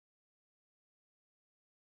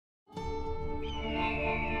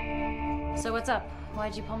So what's up?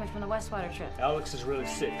 Why'd you pull me from the Westwater trip? Alex is really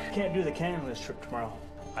sick. Can't do the Canyonlands trip tomorrow.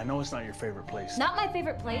 I know it's not your favorite place. Not my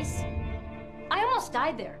favorite place? I almost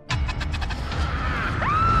died there.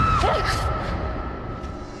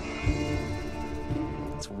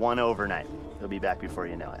 It's one overnight. He'll be back before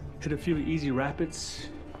you know it. Hit a few easy rapids,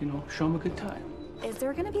 you know, show him a good time. Is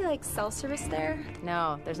there gonna be, like, cell service there?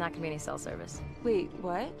 No, there's not gonna be any cell service. Wait,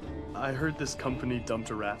 what? I heard this company dumped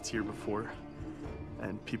a raft here before,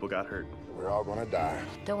 and people got hurt. We're all gonna die.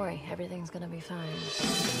 Don't worry, everything's gonna be fine.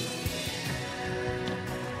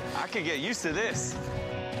 I could get used to this.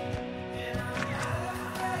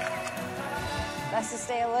 Best to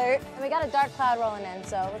stay alert. And we got a dark cloud rolling in,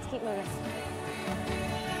 so let's keep moving.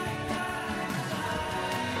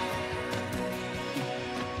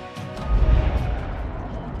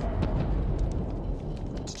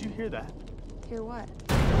 Did you hear that? Hear what?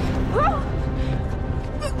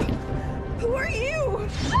 Who are you?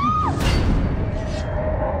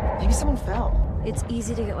 Maybe someone fell. It's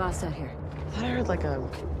easy to get lost out here. I thought I heard, like, a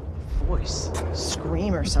voice.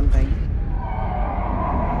 Scream or something.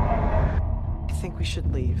 I think we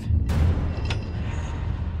should leave.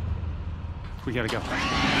 We gotta go.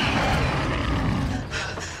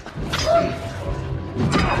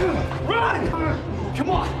 Run! Come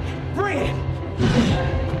on, bring it!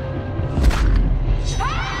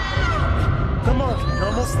 Come on, you're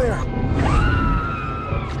almost there.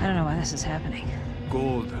 I don't know why this is happening.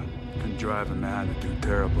 Gold can drive a man to do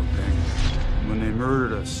terrible things. When they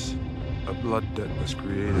murdered us, a blood debt was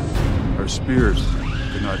created. Our spirits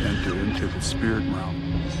could not enter into the spirit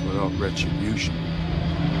realm without retribution.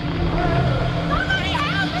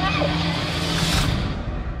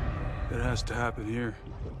 It has to happen here.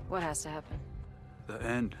 What has to happen? The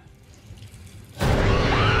end.